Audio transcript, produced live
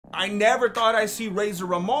I never thought I'd see Razor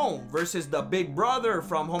Ramon versus the big brother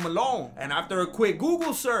from Home Alone. And after a quick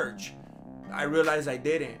Google search, I realized I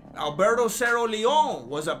didn't. Alberto Cerro Leon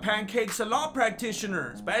was a pancake Silat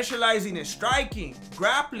practitioner specializing in striking,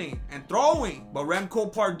 grappling, and throwing. But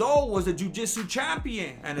Remco Pardoel was a jiu-jitsu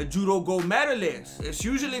champion and a judo gold medalist. It's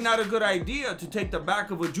usually not a good idea to take the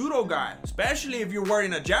back of a judo guy, especially if you're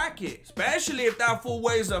wearing a jacket, especially if that fool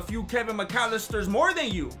weighs a few Kevin McAllisters more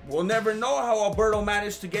than you. We'll never know how Alberto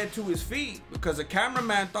managed to get to his feet because the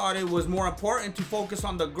cameraman thought it was more important to focus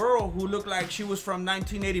on the girl who looked like she was from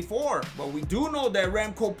 1984. But we do know that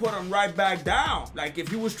Remco put him right back down, like if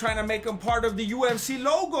he was trying to make him part of the UFC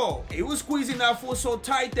logo. He was squeezing that fool so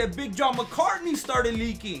tight that Big John McCartney started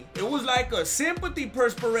leaking. It was like a sympathy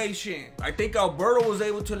perspiration. I think Alberto was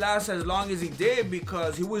able to last as long as he did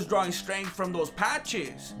because he was drawing strength from those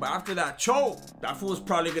patches. But after that choke, that fool was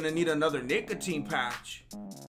probably gonna need another nicotine patch.